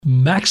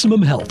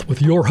Maximum Health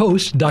with your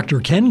host,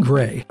 Dr. Ken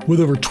Gray. With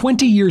over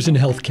 20 years in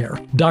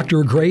healthcare,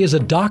 Dr. Gray is a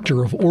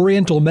doctor of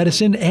Oriental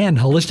medicine and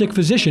holistic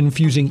physician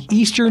fusing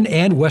Eastern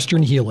and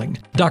Western healing.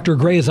 Dr.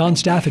 Gray is on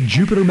staff at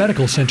Jupiter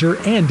Medical Center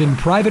and in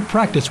private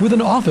practice with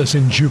an office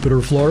in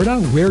Jupiter, Florida,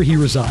 where he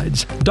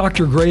resides.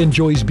 Dr. Gray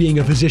enjoys being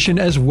a physician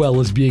as well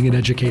as being an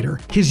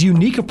educator. His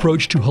unique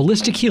approach to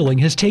holistic healing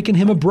has taken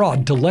him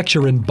abroad to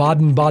lecture in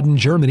Baden-Baden,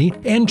 Germany,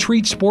 and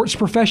treat sports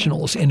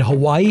professionals in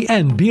Hawaii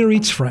and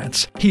Biarritz,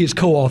 France. He is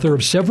co-author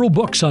of several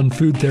books on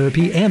food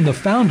therapy and the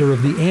founder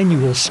of the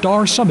annual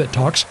Star Summit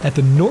Talks at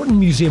the Norton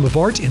Museum of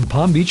Art in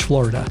Palm Beach,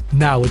 Florida.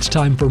 Now it's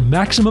time for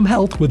Maximum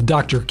Health with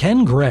Dr.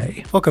 Ken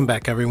Gray. Welcome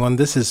back, everyone.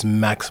 This is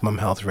Maximum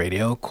Health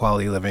Radio,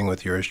 Quality Living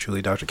with yours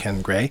truly, Dr.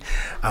 Ken Gray.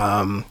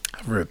 A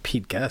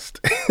repeat guest.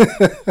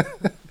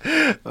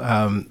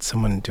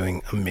 Someone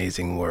doing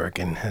amazing work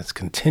and has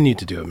continued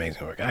to do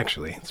amazing work.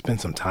 Actually, it's been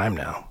some time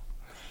now.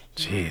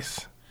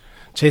 Jeez.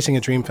 Chasing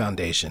a Dream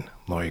Foundation,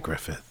 Lori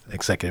Griffith,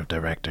 Executive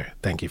Director.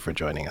 Thank you for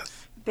joining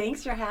us.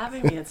 Thanks for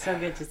having me. It's so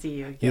good to see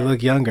you again. You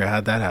look younger.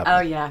 How'd that happen?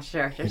 Oh, yeah,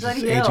 sure. You're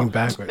just aging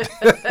backwards.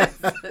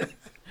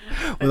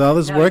 With all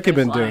this work you've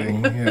been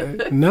doing.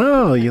 Yeah.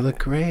 No, you look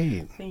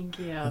great. Thank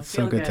you. It's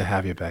so good to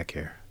have you back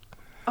here.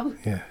 Oh.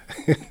 Yeah.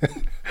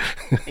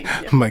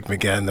 Mike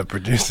McGann, the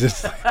producer,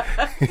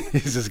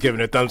 he's just giving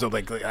a thumbs up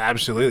like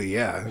absolutely,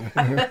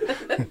 yeah.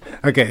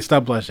 Okay,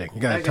 stop blushing. You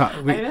gotta talk.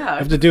 We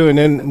have to do an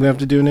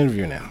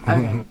interview now.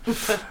 Okay.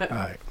 All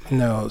right.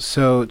 No,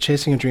 so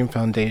Chasing a Dream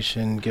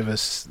Foundation, give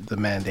us the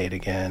mandate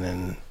again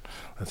and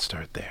let's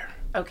start there.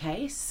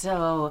 Okay,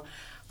 so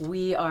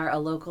we are a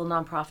local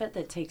nonprofit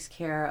that takes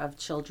care of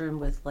children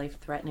with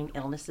life-threatening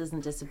illnesses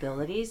and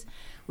disabilities.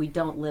 We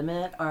don't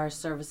limit our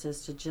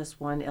services to just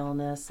one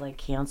illness like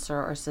cancer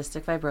or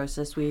cystic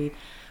fibrosis.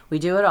 We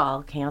do it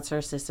all: cancer,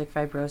 cystic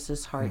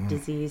fibrosis, heart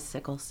disease,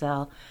 sickle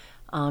cell,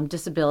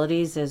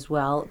 disabilities as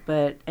well,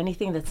 but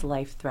anything that's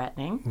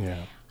life-threatening.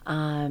 Yeah.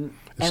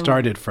 It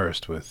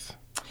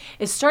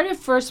started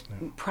first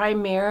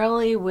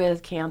primarily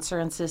with cancer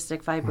and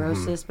cystic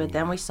fibrosis, but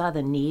then we saw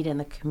the need in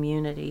the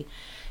community.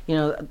 You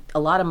know, a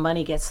lot of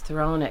money gets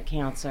thrown at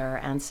cancer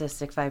and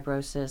cystic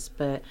fibrosis,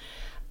 but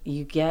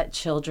you get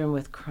children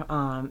with,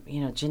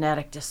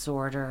 genetic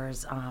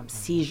disorders,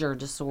 seizure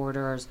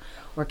disorders,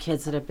 or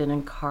kids that have been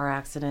in car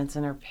accidents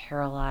and are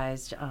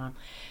paralyzed.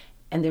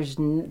 And there's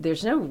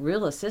no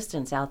real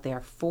assistance out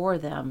there for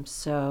them.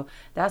 So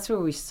that's where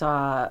we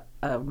saw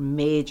a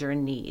major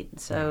need.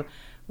 So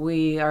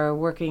we are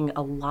working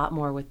a lot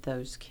more with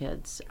those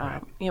kids.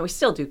 We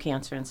still do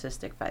cancer and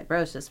cystic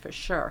fibrosis for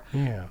sure,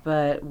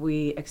 but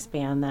we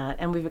expand that,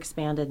 and we've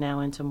expanded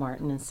now into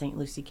Martin and St.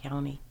 Lucie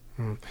County.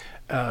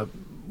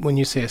 When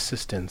you say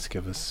assistance,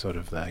 give us sort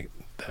of that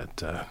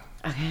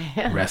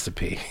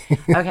recipe.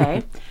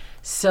 Okay,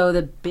 so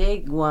the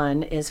big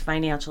one is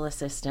financial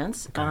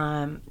assistance.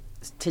 Okay.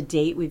 To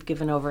date, we've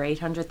given over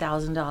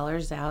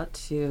 $800,000 out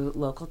to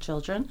local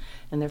children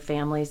and their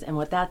families, and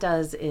what that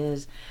does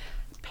is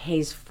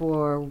pays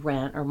for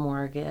rent or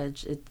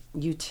mortgage,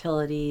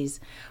 utilities.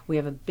 We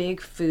have a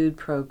big food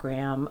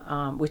program,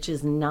 which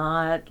is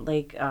not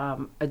like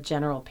a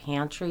general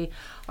pantry.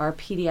 Our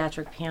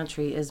pediatric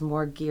pantry is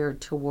more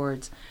geared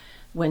towards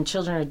when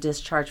children are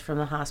discharged from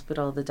the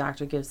hospital, the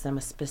doctor gives them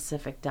a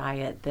specific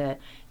diet that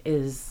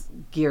is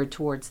geared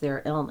towards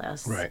their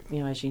illness, right.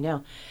 As you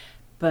know.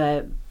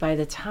 But by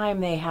the time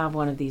they have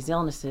one of these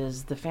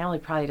illnesses, the family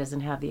probably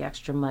doesn't have the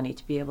extra money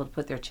to be able to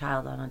put their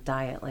child on a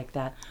diet like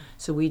that.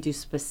 So we do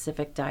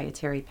specific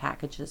dietary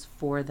packages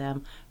for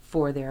them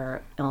for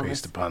their illness.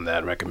 Based upon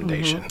that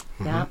recommendation.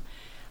 Mm-hmm. Yeah.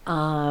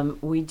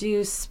 We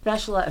do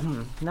special,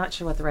 not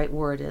sure what the right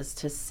word is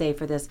to say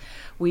for this.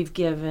 We've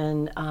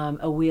given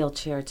a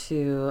wheelchair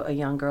to a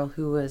young girl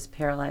who was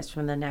paralyzed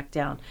from the neck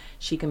down.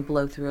 She can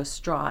blow through a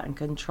straw and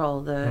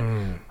control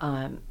the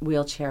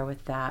wheelchair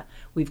with that.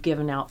 We've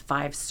given out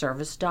 5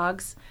 service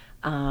dogs.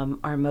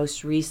 Our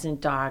most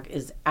recent dog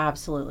is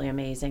absolutely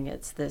amazing.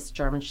 It's this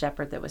German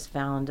Shepherd that was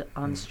found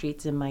on the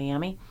streets in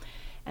Miami,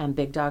 and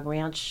Big Dog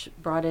Ranch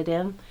brought it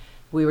in.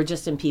 We were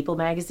just in People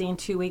magazine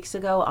 2 weeks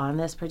ago on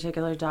this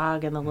particular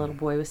dog and the little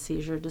boy with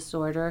seizure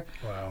disorder.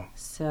 Wow.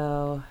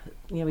 So,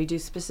 we do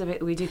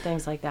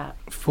things like that.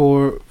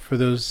 For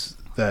those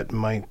that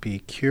might be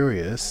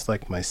curious,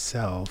 like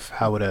myself,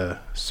 how would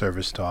a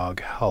service dog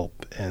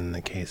help in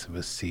the case of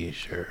a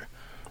seizure?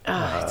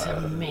 It's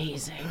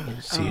amazing.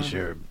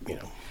 Seizure,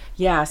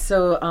 Yeah,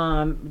 so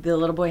the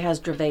little boy has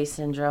Dravet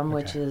syndrome,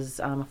 which is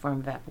a form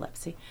of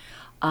epilepsy.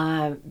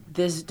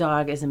 This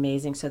dog is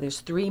amazing. So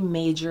there's 3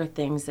 major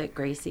things that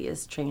Gracie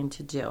is trained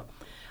to do.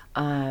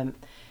 And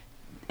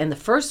the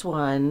first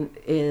one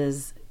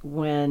is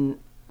when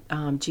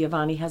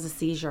Giovanni has a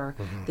seizure,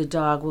 the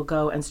dog will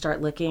go and start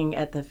licking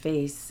at the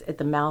face, at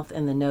the mouth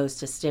and the nose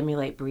to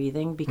stimulate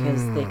breathing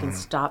because they can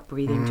stop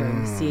breathing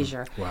during the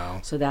seizure.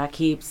 Wow. So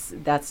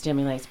that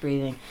stimulates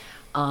breathing.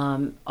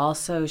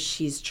 Also,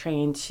 she's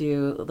trained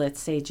to, let's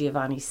say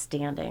Giovanni's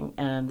standing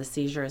and the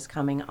seizure is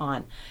coming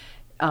on.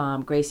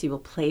 Gracie will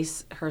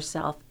place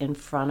herself in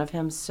front of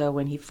him, so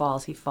when he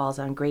falls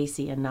on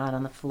Gracie and not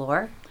on the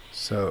floor.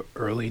 So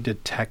early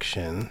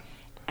detection.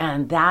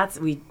 And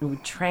we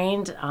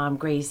trained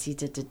Gracie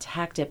to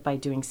detect it by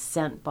doing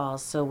scent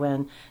balls. So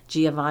when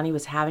Giovanni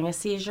was having a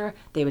seizure,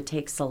 they would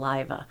take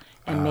saliva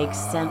and make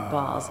scent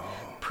balls,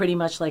 pretty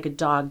much like a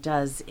dog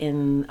does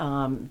in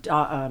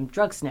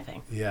drug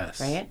sniffing.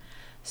 Yes. Right?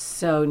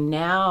 So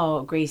now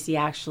Gracie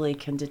actually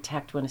can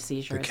detect when a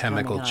seizure is coming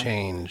on. The chemical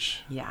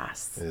change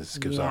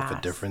gives off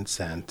a different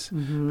scent,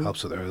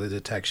 helps with early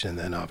detection, and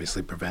then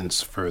obviously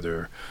prevents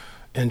further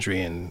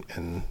injury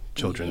in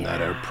children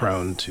that are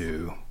prone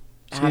to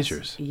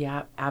seizures.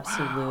 Yeah,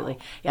 absolutely. Wow.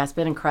 Yeah, it's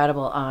been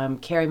incredible.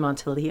 Carrie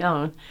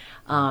Monteleone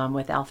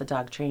with Alpha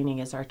Dog Training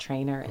is our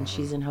trainer, and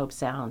she's in Hope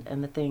Sound.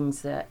 And the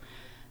things that,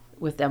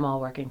 with them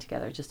all working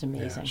together, just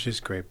amazing. Yeah,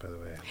 she's great, by the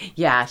way.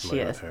 Yeah, she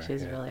is.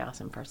 She's a really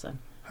awesome person.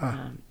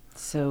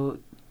 So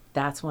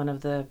that's one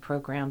of the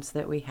programs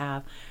that we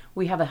have.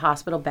 We have a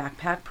hospital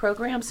backpack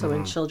program. So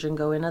when children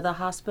go into the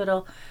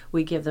hospital,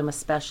 we give them a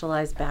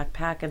specialized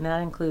backpack, and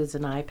that includes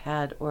an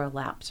iPad or a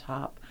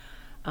laptop.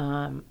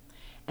 And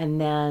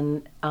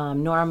then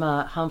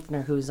Norma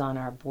Humphrey, who's on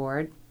our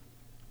board,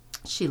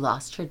 she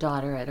lost her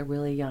daughter at a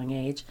really young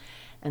age.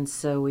 And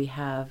so we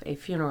have a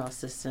funeral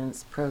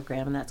assistance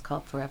program, and that's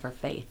called Forever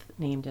Faith,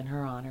 named in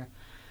her honor.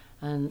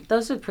 And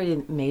those are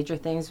pretty major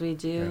things we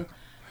do.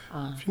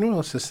 Yeah. Funeral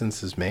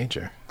assistance is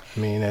major. I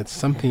mean, it's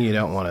something you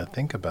don't want to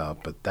think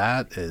about, but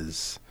that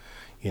is,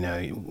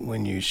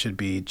 when you should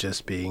be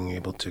just being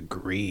able to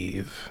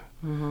grieve,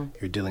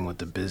 you're dealing with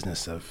the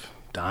business of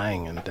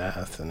dying and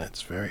death, and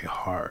it's very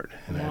hard.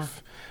 And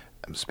if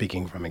I'm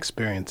speaking from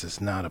experience, it's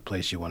not a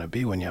place you want to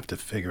be when you have to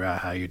figure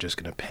out how you're just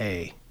going to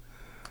pay.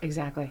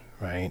 Exactly.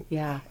 Right.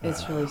 Yeah,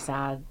 it's really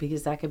sad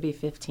because that could be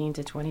 $15,000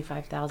 to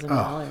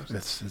 $25,000.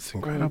 It's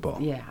incredible.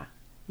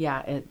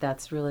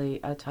 That's really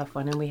a tough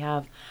one. And we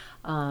have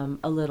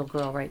a little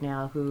girl right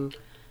now who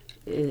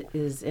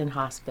is in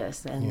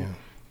hospice, and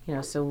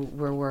so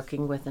we're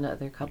working with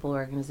another couple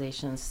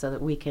organizations so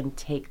that we can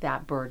take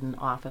that burden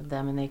off of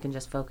them, and they can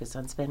just focus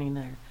on spending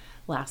their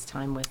last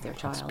time with their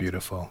child. That's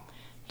beautiful.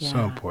 So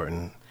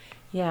important.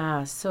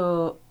 Yeah.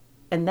 So,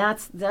 and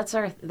that's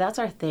our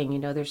thing.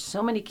 There's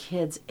so many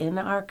kids in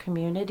our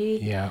community.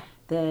 Yeah.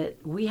 That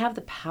we have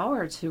the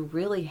power to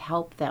really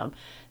help them.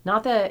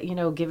 Not that,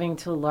 giving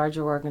to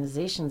larger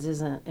organizations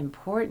isn't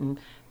important,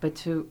 but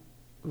to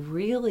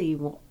really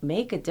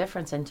make a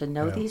difference and to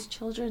know these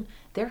children,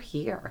 they're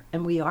here,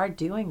 and we are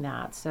doing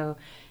that. So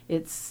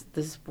it's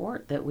the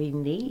support that we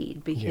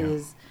need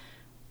because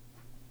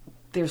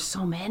there's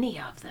so many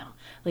of them.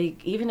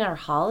 Like even our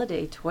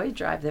holiday toy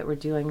drive that we're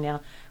doing now,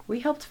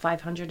 we helped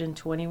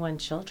 521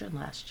 children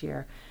last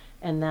year.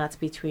 And that's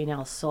between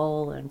El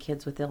Sol and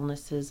kids with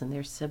illnesses and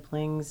their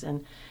siblings.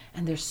 And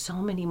there's so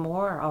many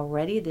more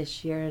already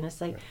this year. And it's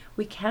like,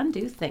 we can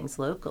do things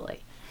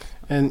locally.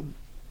 And,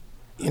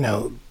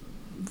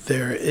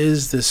 there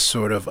is this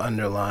sort of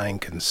underlying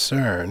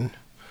concern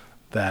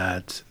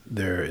that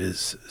there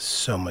is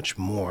so much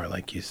more,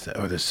 like you said,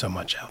 or there's so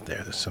much out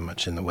there. There's so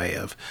much in the way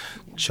of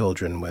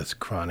children with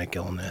chronic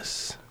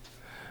illness.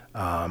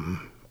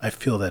 I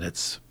feel that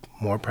it's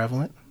more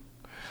prevalent.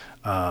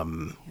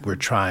 We're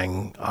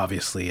trying,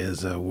 obviously,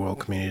 as a world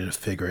community to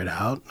figure it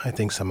out. I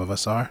think some of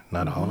us are,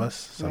 not all of us.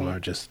 Some are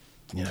just,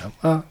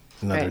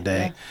 another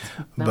day.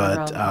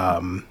 But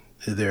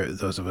there are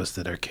those of us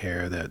that are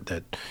care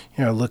that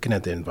looking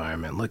at the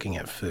environment, looking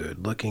at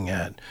food, looking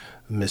at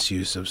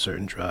misuse of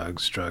certain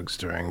drugs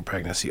during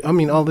pregnancy. I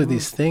mean, all of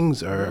these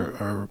things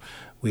are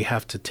we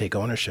have to take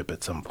ownership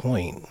at some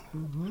point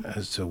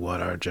as to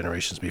what our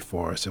generations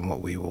before us and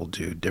what we will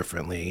do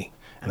differently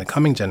in the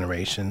coming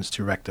generations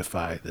to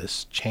rectify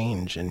this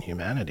change in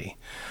humanity.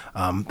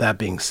 That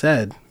being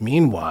said,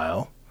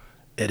 meanwhile,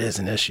 it is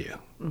an issue.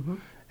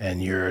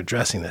 And you're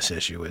addressing this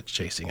issue with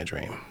Chasing a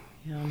Dream.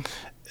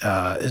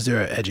 Yeah. Is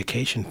there an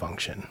education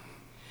function?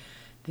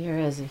 There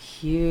is a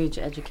huge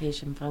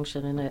education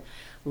function, and it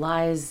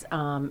lies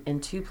in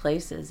two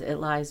places. It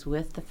lies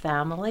with the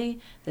family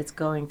that's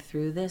going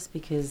through this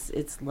because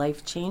it's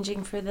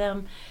life-changing for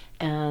them,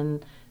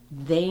 and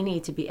they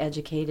need to be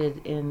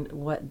educated in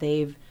what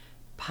they've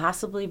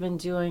possibly been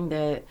doing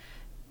that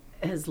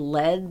has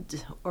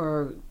led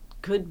or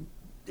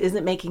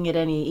isn't making it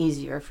any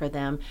easier for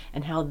them,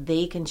 and how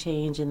they can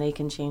change and they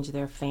can change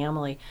their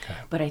family. Okay.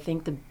 But I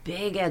think the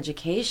big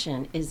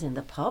education is in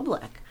the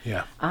public.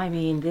 Yeah. I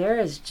mean, there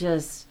is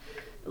just,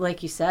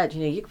 like you said,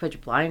 you could put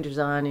your blinders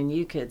on and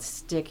you could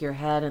stick your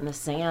head in the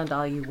sand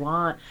all you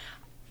want.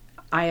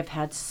 I have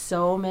had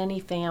so many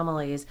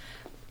families,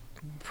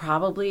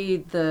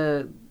 probably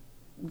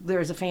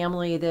there's a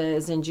family that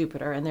is in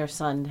Jupiter and their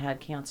son had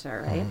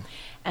cancer, right?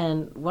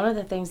 And one of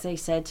the things they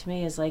said to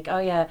me is like, oh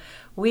yeah,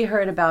 we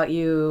heard about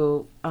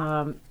you,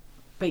 but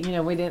we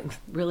didn't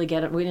really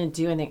get it. We didn't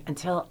do anything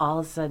until all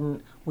of a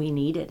sudden we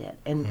needed it.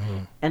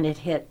 And it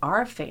hit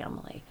our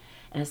family.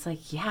 And it's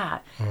like, yeah.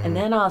 And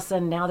then all of a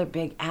sudden now they're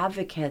big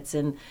advocates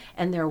and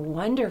they're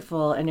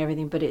wonderful and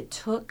everything, but it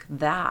took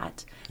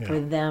that for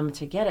them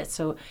to get it.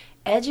 So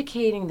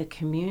educating the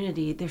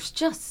community, there's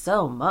just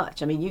so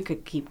much. I mean, you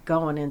could keep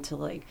going into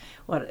like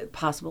what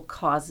possible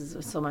causes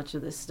of so much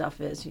of this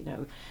stuff is,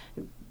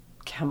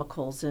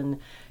 chemicals and,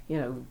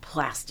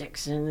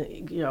 plastics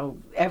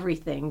and,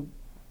 everything.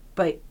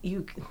 But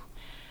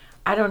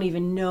I don't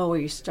even know where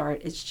you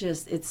start.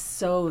 It's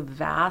so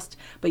vast.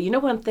 But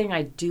one thing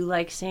I do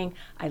like seeing,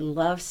 I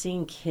love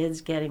seeing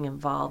kids getting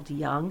involved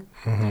young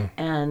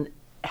and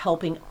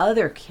helping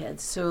other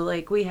kids. So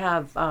like we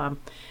have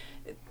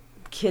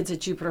kids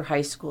at Jupiter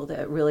High School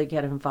that really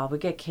get involved. We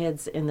get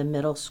kids in the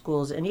middle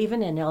schools and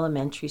even in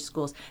elementary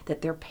schools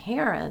that their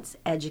parents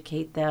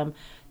educate them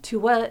to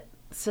what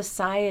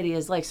society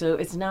is like. So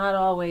it's not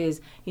always,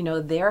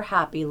 their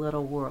happy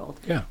little world.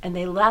 Yeah. And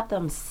they let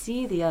them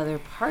see the other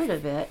part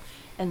of it,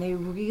 and they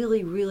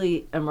really,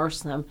 really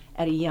immerse them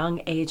at a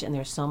young age, and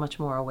they're so much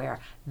more aware.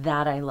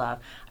 That I love.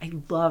 I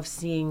love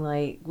seeing,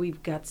 like,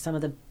 we've got some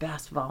of the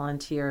best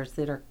volunteers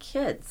that are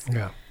kids.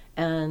 Yeah.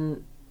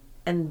 And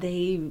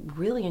they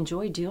really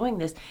enjoy doing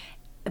this,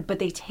 but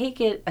they take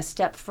it a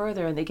step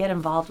further and they get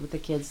involved with the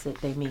kids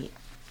that they meet.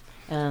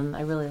 And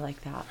I really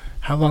like that.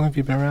 How long have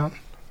you been around?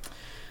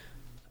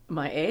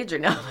 My age or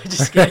no? I'm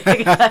just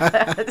kidding.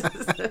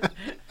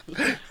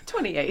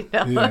 28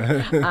 now.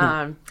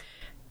 Yeah.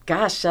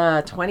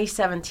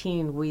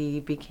 2017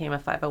 we became a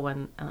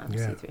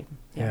 501c3.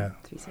 Yeah.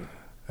 3C.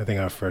 I think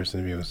our first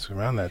interview was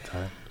around that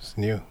time. It's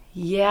new.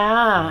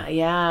 Yeah.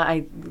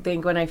 I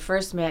think when I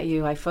first met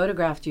you, I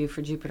photographed you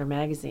for Jupiter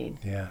Magazine.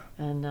 Yeah.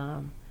 And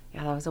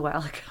that was a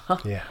while ago.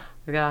 Yeah.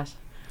 Oh, gosh.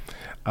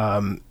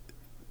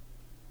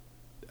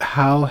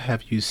 How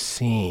have you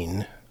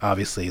seen,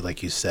 obviously,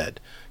 like you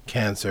said,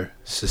 cancer,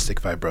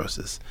 cystic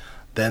fibrosis,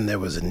 then there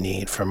was a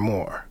need for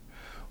more.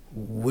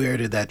 Where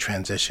did that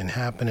transition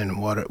happen, and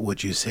what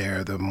would you say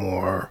are the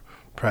more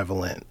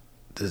prevalent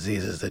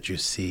diseases that you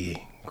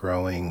see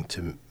growing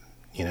to,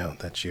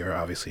 that you're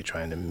obviously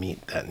trying to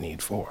meet that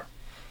need for?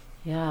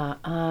 Yeah.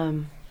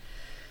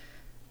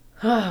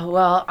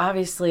 Well,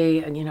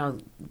 obviously,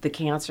 the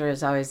cancer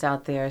is always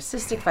out there.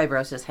 Cystic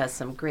fibrosis has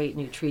some great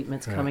new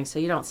treatments coming, so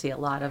you don't see a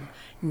lot of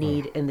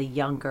need in the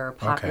younger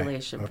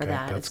population for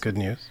that. That's good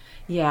news.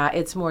 Yeah,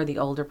 it's more the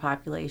older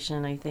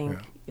population, I think,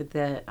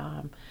 that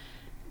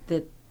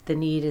the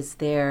need is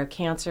there.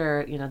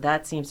 Cancer,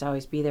 that seems to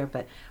always be there.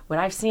 But what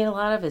I've seen a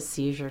lot of is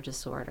seizure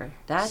disorder.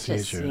 That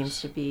just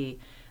seems to be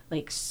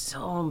like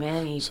so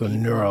many So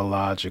people.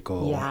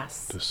 neurological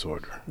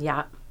disorder.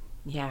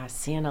 Yeah,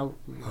 seeing a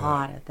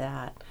lot of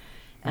that.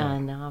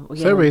 And so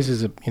that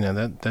raises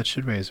that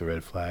should raise a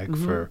red flag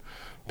for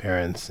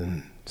parents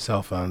and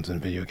cell phones and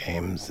video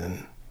games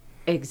and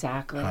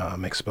exactly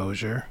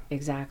exposure.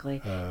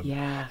 Exactly.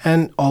 Yeah.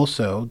 And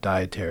also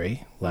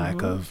dietary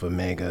lack of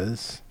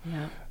omegas.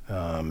 Yeah.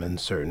 And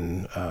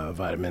certain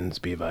vitamins,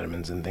 B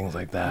vitamins, and things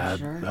like that.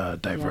 Sure.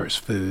 Diverse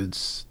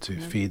foods to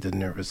feed the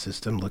nervous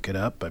system. Look it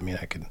up. I mean,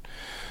 I could,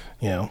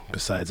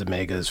 besides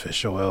omegas,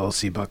 fish oil,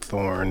 sea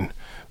buckthorn,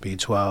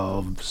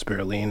 B12,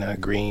 spirulina,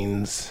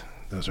 greens.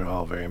 Those are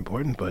all very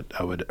important. But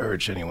I would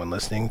urge anyone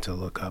listening to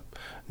look up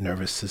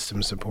nervous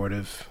system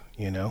supportive.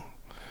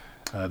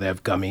 They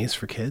have gummies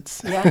for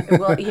kids. Yeah,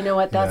 well, you know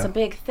what? That's a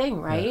big thing,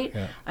 right?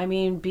 Yeah. I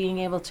mean, being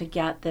able to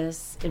get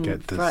this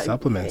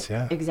supplements,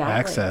 exactly,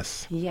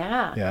 access.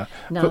 Yeah.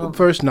 No.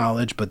 First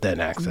knowledge, but then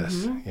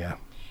access. Yeah.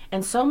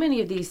 And so many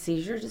of these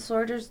seizure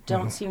disorders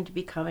don't seem to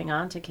be coming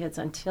on to kids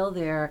until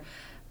they're,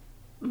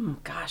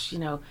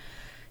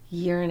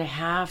 year and a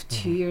half,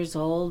 2 years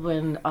old,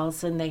 when all of a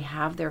sudden they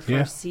have their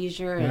first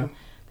seizure, and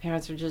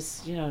parents are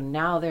just,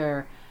 now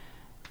they're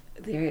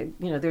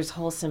there's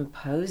whole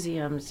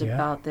symposiums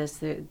about this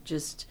that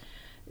just,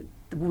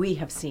 we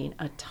have seen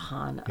a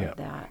ton of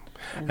that.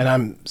 And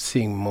I'm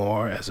seeing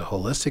more as a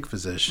holistic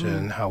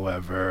physician.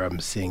 However, I'm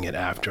seeing it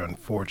after,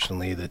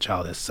 unfortunately, the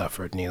child has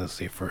suffered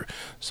needlessly for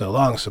so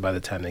long. So by the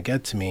time they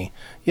get to me,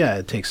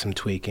 it takes some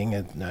tweaking.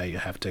 And now you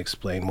have to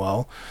explain,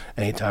 well,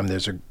 anytime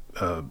there's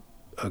a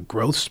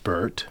growth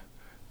spurt,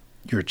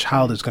 your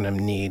child is going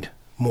to need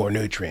more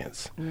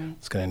nutrients.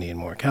 It's going to need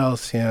more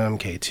calcium,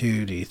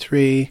 K2,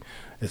 D3.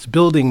 It's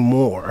building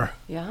more.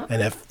 Yeah.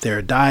 And if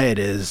their diet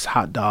is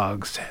hot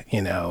dogs,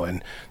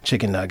 and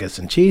chicken nuggets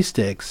and cheese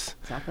sticks,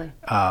 exactly.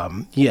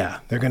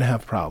 They're going to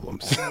have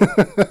problems.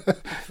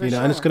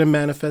 And it's going to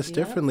manifest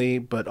differently,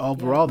 but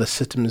overall the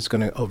system is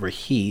going to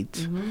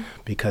overheat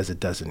because it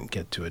doesn't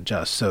get to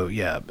adjust. So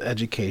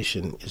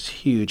education is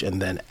huge,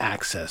 and then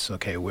access.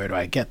 Okay, where do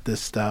I get this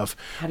stuff?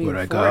 Where do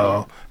I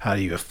go? How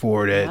do you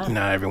afford it?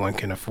 Not everyone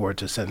can afford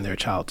to send their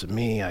child to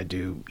me. I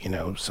do,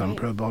 some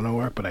pro bono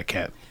work, but I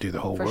can't do the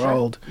whole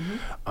world.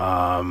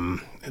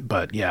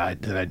 But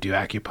then I do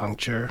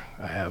acupuncture.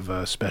 I have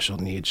a special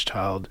needs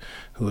child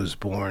who was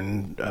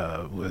born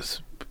with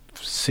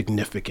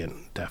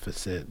significant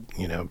deficit,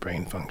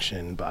 brain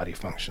function, body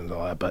functions,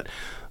 all that. But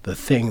the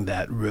thing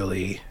that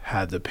really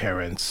had the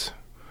parents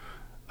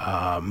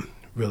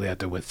really at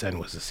their wits' end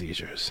was the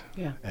seizures.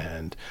 Yeah.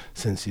 And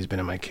since he's been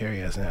in my care,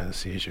 he hasn't had a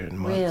seizure in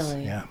months.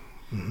 Really? Yeah.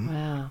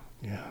 Wow.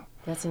 Yeah.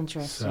 That's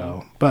interesting.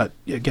 So, but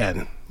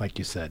again, like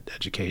you said,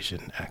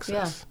 education,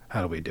 access. Yeah.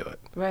 How do we do it?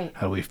 Right.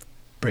 How do we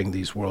bring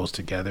these worlds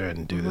together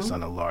and do this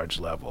on a large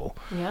level?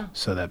 Yeah.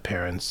 So that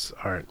parents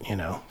aren't,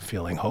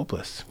 feeling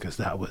hopeless, because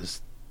that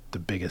was the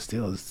biggest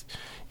deal is,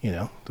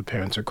 the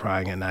parents are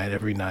crying at night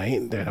every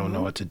night. They don't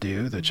know what to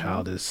do. The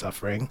child is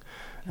suffering,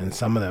 and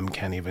some of them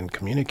can't even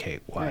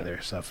communicate why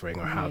they're suffering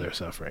or how they're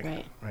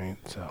suffering. Right.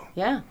 So.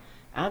 Yeah.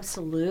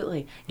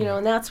 Absolutely.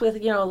 And that's with,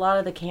 a lot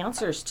of the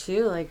cancers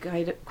too. Like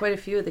quite a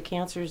few of the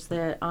cancers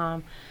that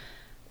some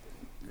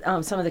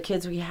of the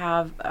kids we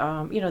have,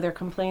 their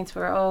complaints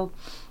were,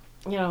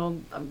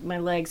 my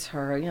legs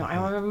hurt. I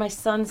remember my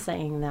son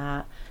saying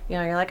that.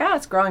 You're like,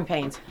 it's growing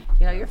pains.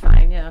 You're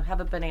fine. Have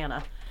a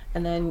banana.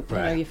 And then,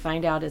 you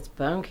find out it's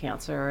bone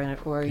cancer,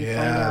 or you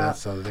find out...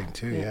 that's the other thing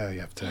too. You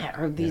have to... Yeah,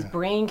 or these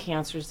brain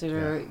cancers that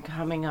are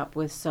coming up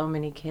with so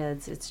many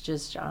kids. It's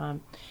just... a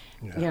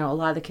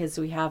lot of the kids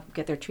we have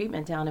get their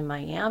treatment down in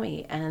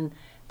Miami, and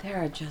there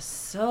are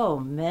just so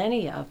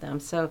many of them.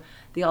 So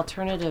the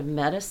alternative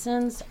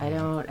medicines, I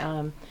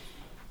don't,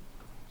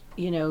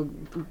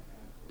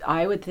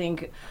 I would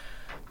think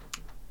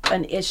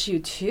an issue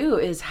too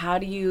is how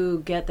do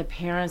you get the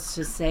parents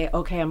to say,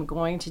 okay, I'm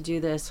going to do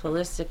this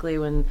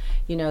holistically when,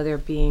 they're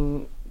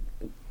being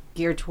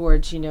geared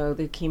towards, the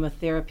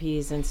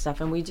chemotherapies and stuff.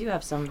 And we do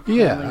have some.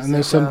 Yeah, and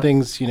there's some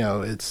things,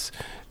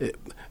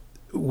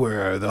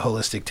 where the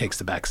holistic takes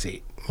the back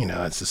seat.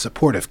 It's the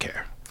supportive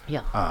care.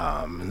 Yeah.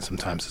 And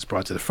sometimes it's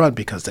brought to the front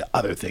because the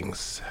other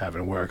things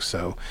haven't worked.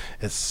 So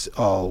it's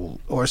all,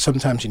 or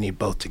sometimes you need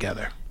both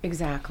together.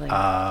 Exactly.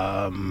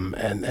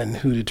 And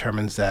who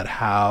determines that?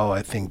 How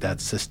I think that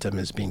system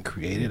is being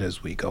created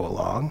as we go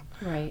along.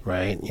 Right.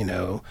 Right.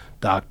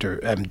 Doctor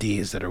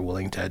MDs that are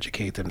willing to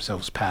educate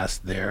themselves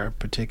past their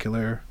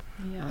particular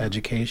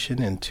education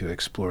into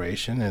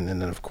exploration, and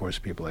then of course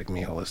people like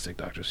me, holistic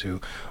doctors, who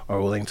are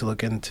willing to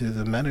look into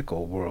the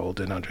medical world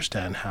and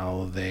understand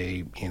how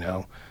they,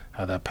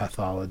 how that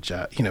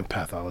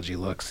pathology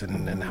looks,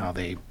 and how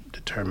they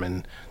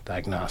determine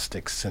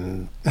diagnostics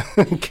and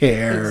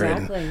care,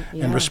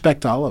 and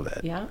respect all of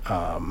it. Yeah.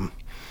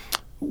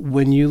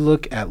 When you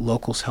look at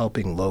Locals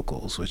Helping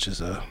Locals, which is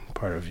a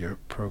part of your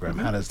program,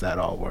 how does that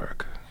all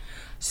work?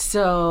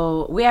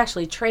 So we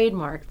actually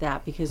trademarked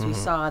that because we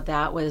saw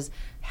that was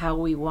how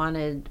we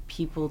wanted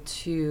people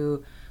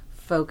to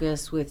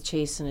focus with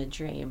Chasin a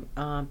Dream.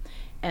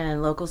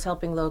 And Locals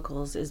Helping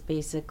Locals is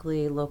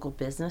basically local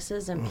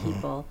businesses and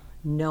people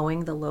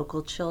knowing the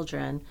local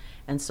children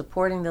and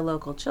supporting the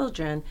local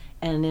children,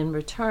 and in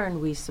return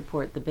we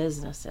support the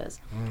businesses.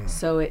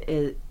 So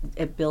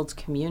it builds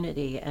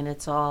community, and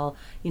it's all,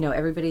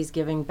 everybody's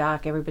giving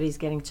back, everybody's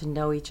getting to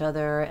know each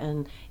other,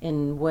 and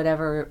in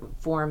whatever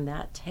form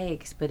that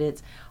takes, but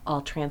it's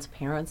all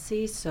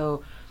transparency.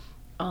 So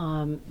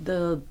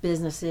the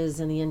businesses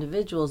and the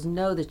individuals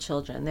know the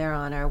children. They're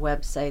on our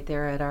website,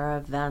 they're at our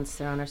events,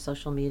 they're on our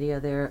social media,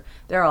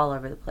 they're all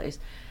over the place.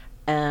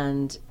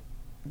 And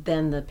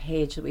then the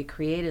page that we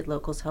created,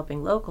 Locals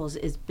Helping Locals,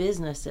 is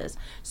businesses.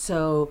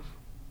 So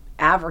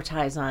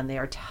advertise on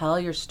there, tell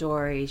your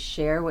story,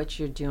 share what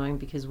you're doing,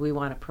 because we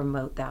want to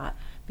promote that,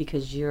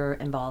 because you're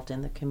involved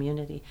in the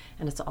community,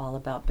 and it's all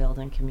about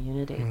building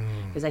community.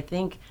 Because I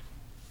think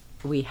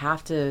we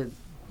have to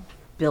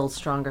build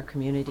stronger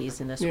communities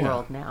in this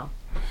world now.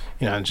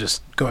 And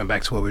just going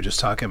back to what we were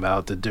just talking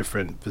about, the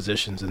different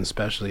physicians and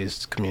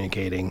specialists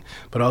communicating,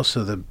 but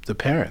also the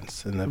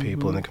parents and the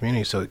people in the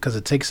community. So, because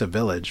it takes a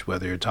village,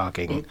 whether you're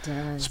talking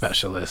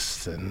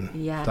specialists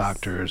and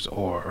doctors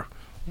or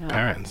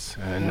parents.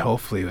 And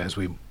hopefully, as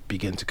we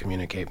begin to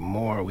communicate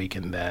more, we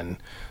can then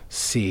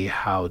see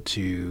how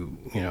to,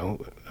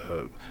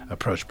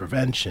 approach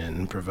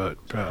prevention,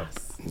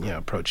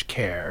 approach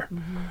care.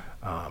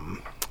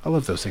 I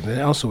love those things.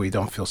 And also, we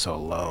don't feel so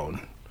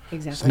alone. Exactly.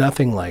 There's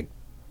nothing like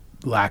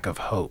lack of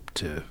hope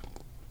to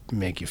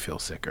make you feel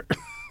sicker.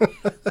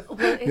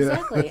 Well,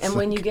 exactly. And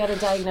when you get a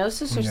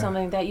diagnosis or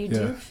something, that you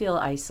do feel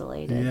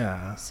isolated.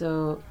 Yeah.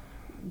 So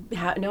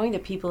knowing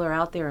that people are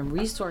out there and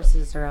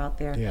resources are out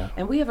there. Yeah.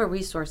 And we have a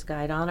resource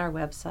guide on our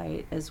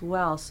website as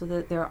well, so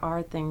that there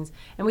are things.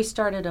 And we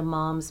started a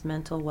mom's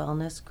mental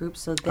wellness group,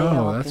 so they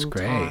all that's can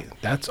great. talk.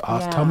 That's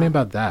awesome. Yeah. Tell me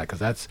about that, because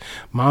that's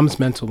Mom's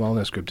Mental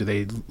Wellness Group. Do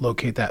they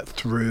locate that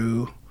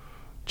through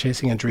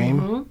Chasing a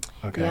Dream?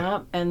 Okay.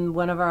 Yeah, and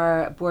one of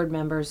our board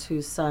members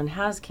whose son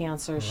has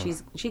cancer,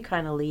 she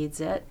kind of leads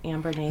it,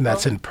 Amber Nagel. And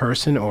that's in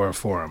person or a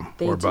forum,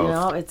 or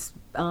both? It's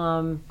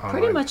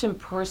pretty much in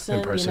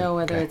person,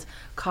 whether it's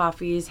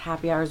coffees,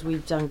 happy hours.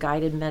 We've done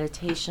guided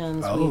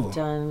meditations. We've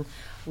done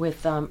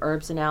with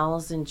Herbs and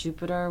Owls in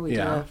Jupiter. We did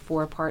a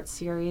 4-part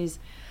series.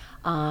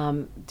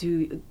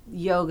 Do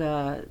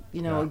yoga,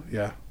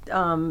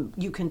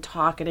 you can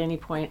talk at any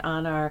point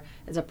on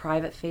it's a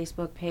private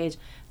Facebook page.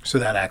 So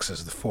that acts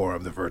as the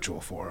forum, the virtual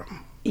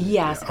forum.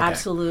 Yes,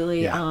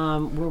 absolutely. Yeah.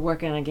 We're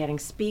working on getting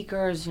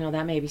speakers.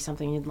 That may be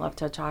something you'd love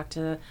to talk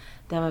to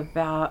them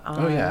about.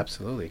 Oh yeah,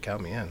 absolutely.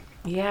 Count me in.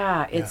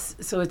 Yeah, it's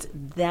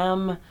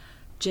them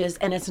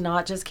and it's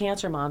not just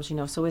cancer moms,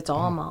 so it's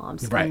all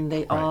moms. Right, And they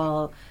right.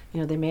 all,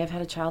 they may have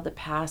had a child that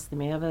passed. They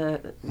may have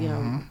a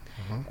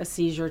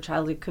seizure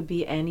child. It could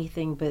be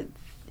anything, but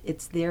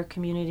it's their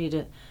community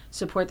to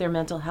support their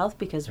mental health,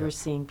 because we're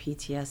seeing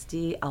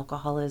PTSD,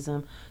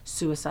 alcoholism,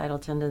 suicidal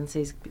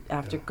tendencies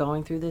after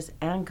going through this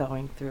and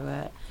going through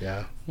it.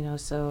 Yeah.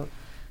 So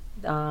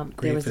there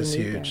Grief was a is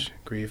need huge. there.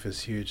 Grief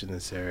is huge in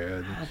this area.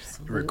 And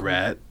Absolutely.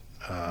 regret,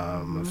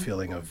 a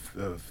feeling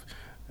of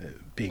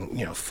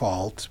being,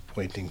 fault,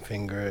 pointing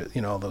finger,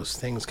 all those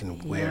things can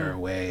wear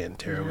away and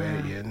tear away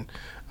at you.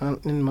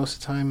 And most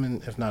of the time,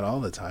 and if not all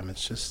the time,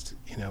 it's just,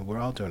 we're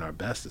all doing our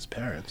best as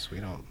parents.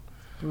 We don't.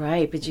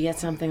 Right, but you get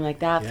something like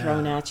that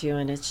thrown at you,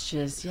 and it's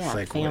just, It's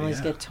like,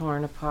 families get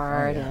torn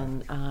apart,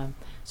 and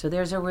so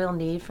there's a real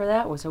need for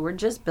that. So we're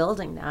just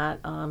building that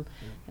and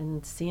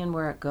seeing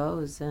where it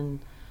goes, and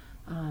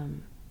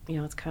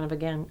it's kind of,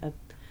 again,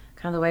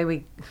 kind of the way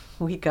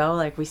we go.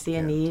 Like, we see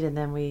a need, and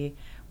then we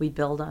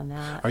build on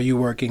that. Are you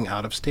working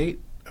out of state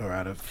or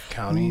out of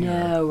county?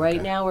 No, right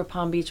now we're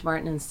Palm Beach,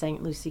 Martin, and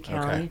St. Lucie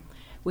County. Okay.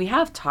 We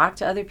have talked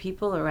to other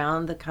people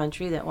around the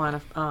country that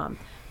want to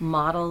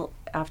model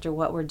after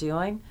what we're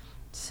doing.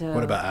 So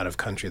What about out of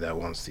country that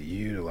wants to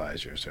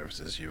utilize your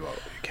services? You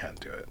can't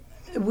do it.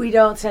 we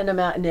don't send them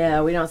out.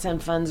 No, we don't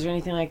send funds or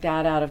anything like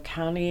that out of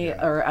county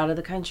or out of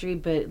the country.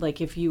 But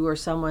like, if you were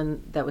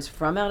someone that was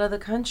from out of the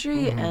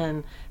country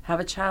and have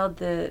a child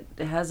that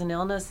has an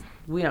illness,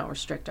 we don't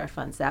restrict our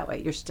funds that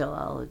way. You're still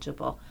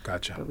eligible.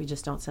 Gotcha. But we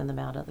just don't send them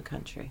out of the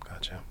country.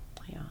 Gotcha.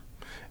 Yeah.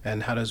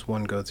 And how does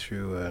one go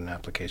through an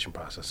application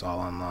process? All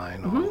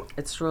online?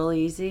 It's real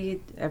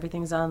easy.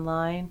 Everything's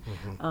online.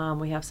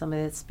 We have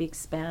somebody that speaks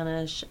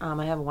Spanish.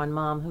 I have one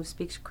mom who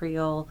speaks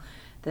Creole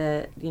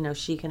that,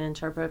 she can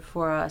interpret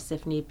for us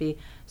if need be.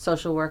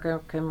 Social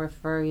worker can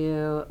refer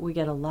you. We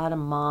get a lot of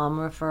mom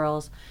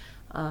referrals.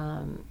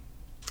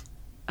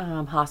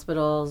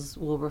 Hospitals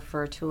will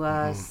refer to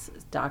us.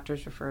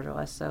 Doctors refer to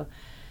us. So,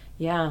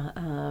 yeah.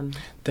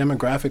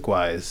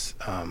 Demographic-wise,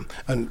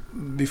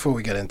 and before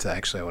we get into,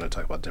 actually, I want to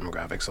talk about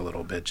demographics a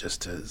little bit,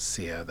 just to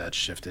see how that's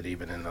shifted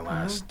even in the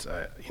last,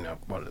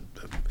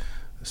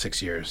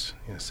 6 years,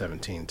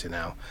 17 to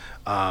now.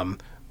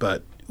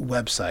 But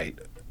website,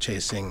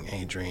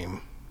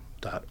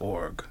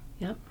 chasingadream.org.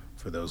 Yep.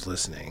 For those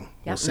listening. Yep.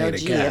 We'll say No it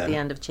G again. at the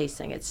end of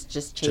chasing. It's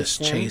just Chasin.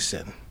 Just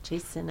Chasin.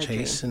 Chasin a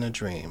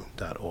Dream.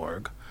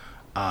 Chasinadream.org.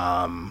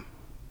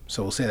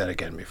 So we'll say that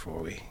again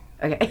before we.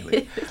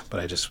 Okay. But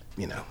I just,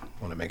 want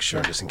to make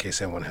sure, just in case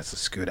anyone has to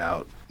scoot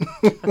out.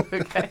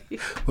 Okay.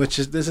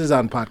 This is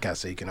on podcast,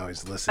 so you can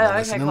always listen and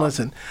listen and cool.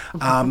 listen.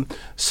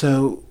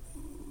 So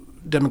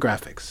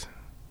demographics,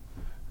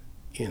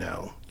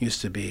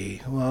 used to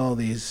be,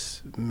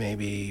 these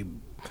maybe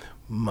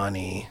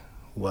money,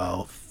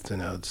 wealth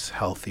denotes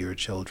healthier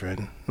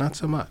children. Not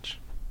so much.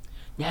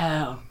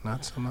 No.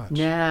 Not so much.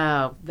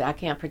 No, that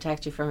can't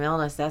protect you from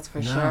illness, that's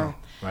for sure.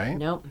 Right?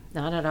 Nope,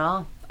 not at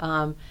all.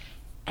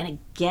 And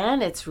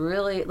again, it's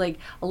really, like,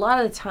 a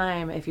lot of the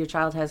time, if your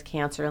child has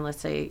cancer, and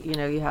let's say,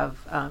 you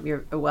have,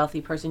 you're a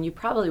wealthy person, you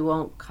probably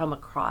won't come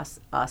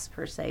across us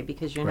per se,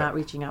 because you're not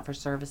reaching out for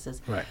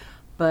services. Right.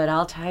 But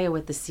I'll tell you,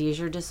 with the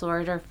seizure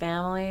disorder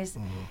families,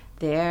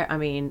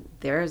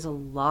 there's a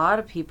lot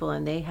of people,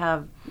 and they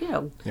have,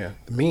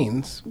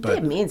 means, but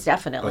it means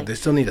definitely. But they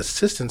still need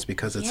assistance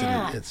because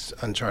it's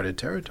uncharted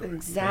territory.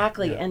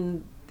 Exactly. Yeah.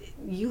 And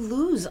you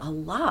lose a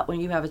lot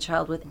when you have a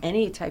child with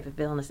any type of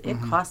illness. It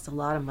costs a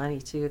lot of money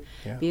to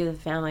be with a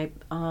family.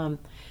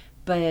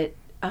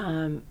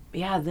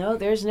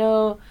 There's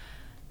no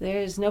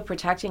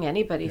protecting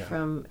anybody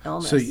from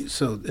illness.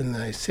 So, and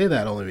I say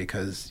that only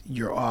because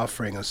you're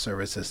offering a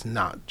service that's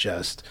not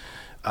just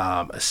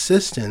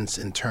assistance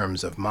in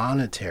terms of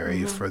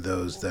monetary for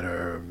those that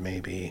are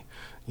maybe,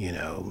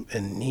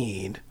 in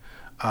need,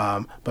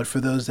 but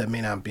for those that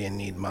may not be in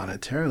need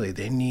monetarily,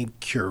 they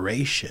need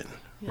curation.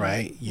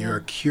 Right? You're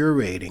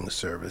curating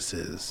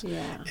services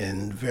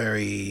in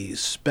very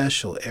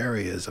special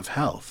areas of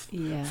health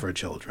for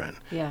children.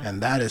 Yeah.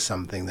 And that is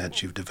something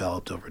that you've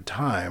developed over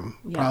time,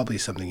 probably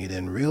something you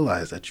didn't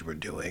realize that you were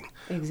doing.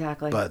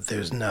 Exactly. But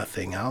there's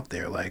nothing out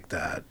there like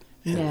that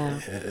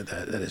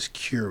that is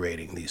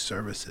curating these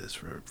services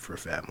for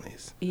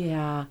families.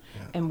 Yeah.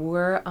 And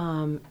we're...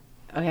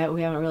 we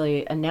haven't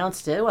really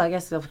announced it. Well, I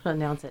guess they'll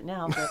announce it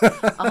now.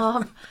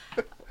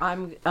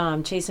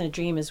 But Chasin a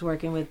Dream is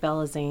working with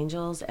Bella's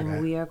Angels,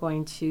 and we are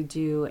going to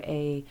do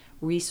a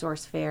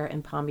resource fair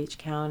in Palm Beach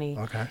County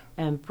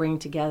and bring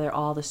together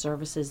all the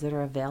services that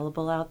are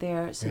available out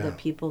there so that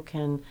people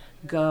can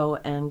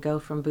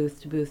go from booth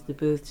to booth to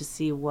booth to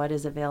see what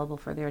is available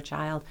for their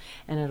child.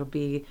 And it'll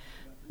be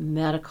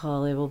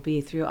medical, it will be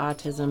through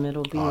autism,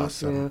 it'll be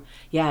through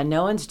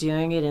no one's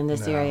doing it in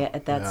this area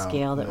at that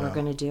scale that we're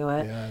going to do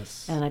it.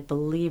 And I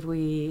believe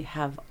we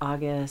have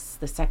August,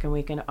 the second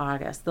week in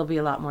August. There'll be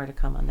a lot more to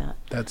come on that.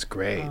 That's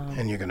great.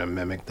 And you're going to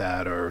mimic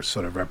that or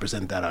sort of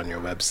represent that on your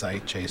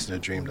website,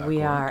 chasinadream.org.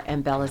 We are,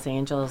 and Bella's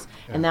Angels.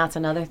 And that's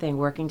another thing,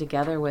 working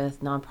together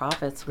with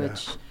nonprofits,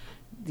 which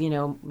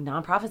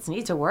nonprofits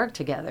need to work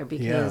together,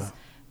 because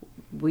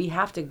we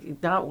have to,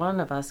 not one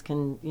of us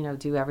can,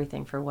 do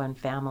everything for one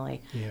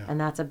family. Yeah. And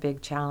that's a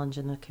big challenge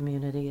in the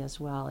community as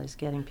well, is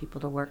getting people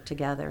to work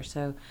together.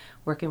 So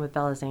working with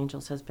Bella's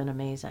Angels has been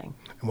amazing.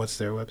 And what's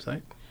their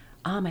website?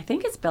 I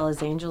think it's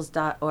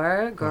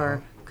bellasangels.org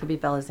or could be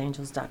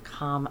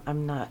bellasangels.com.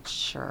 I'm not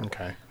sure.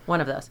 Okay.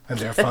 One of those. And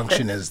their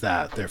function is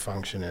that? Their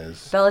function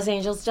is? Bella's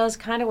Angels does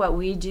kind of what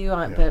we do,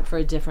 but for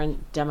a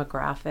different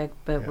demographic.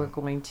 But we're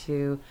going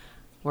to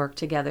work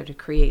together to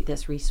create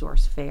this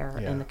resource fair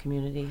in the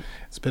community.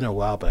 It's been a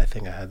while, but I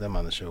think I had them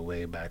on the show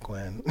way back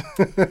when.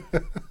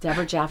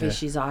 Deborah Jaffe,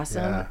 she's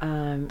awesome.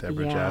 Yeah.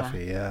 Deborah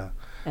Jaffe,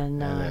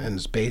 And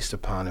it's based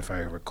upon, if I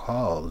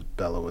recall,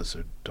 Bella was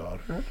her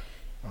daughter?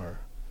 Or...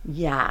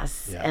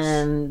 Yes,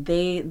 and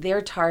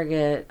their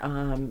target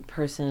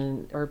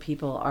person or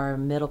people are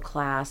middle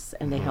class,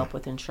 and they help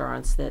with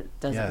insurance that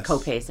does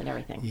co-pays and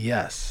everything.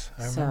 Yes,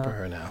 I remember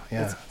her now.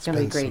 Yeah, it's going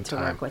to be great to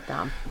work with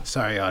them.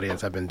 Sorry,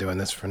 audience, I've been doing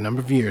this for a number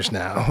of years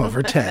now,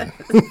 over 10.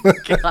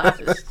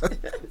 Gosh.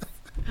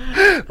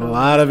 A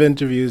lot of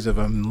interviews of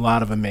a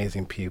lot of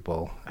amazing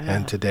people,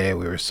 and today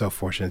we were so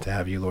fortunate to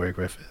have you, Lori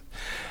Griffith,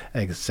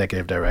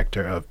 Executive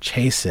Director of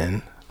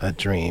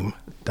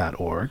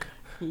ChasinADream.org.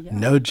 Yeah.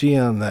 No G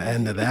on the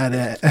end of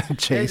that,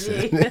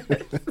 Chasin.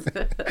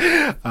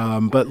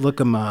 But look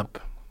them up,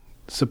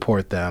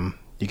 support them.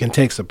 You can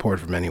take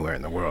support from anywhere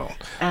in the world,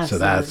 so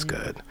that's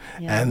good.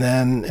 Yeah. And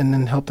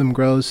then help them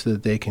grow so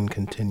that they can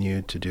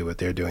continue to do what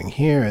they're doing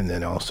here, and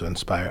then also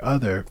inspire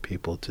other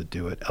people to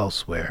do it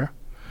elsewhere,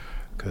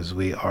 because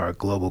we are a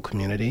global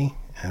community,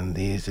 and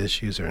these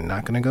issues are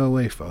not going to go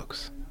away,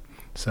 folks.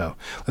 So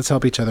let's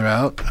help each other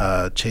out.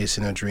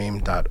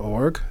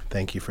 ChasinADream.org.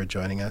 Thank you for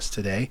joining us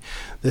today.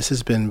 This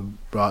has been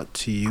brought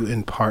to you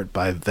in part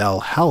by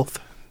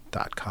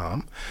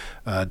VelHealth.com.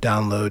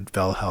 Download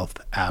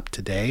VelHealth app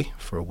today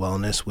for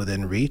wellness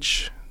within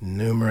reach.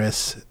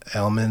 Numerous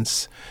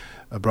ailments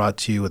brought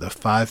to you with a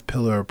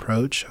 5-pillar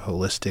approach, a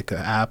holistic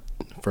app,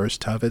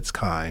 first of its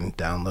kind.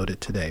 Download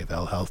it today,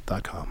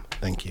 VelHealth.com.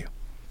 Thank you.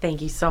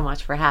 Thank you so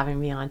much for having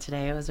me on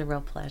today. It was a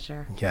real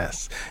pleasure.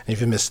 Yes. And if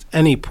you missed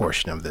any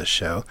portion of this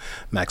show,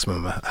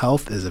 Maximum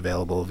Health is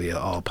available via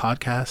all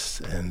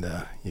podcasts, and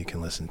you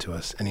can listen to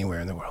us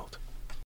anywhere in the world.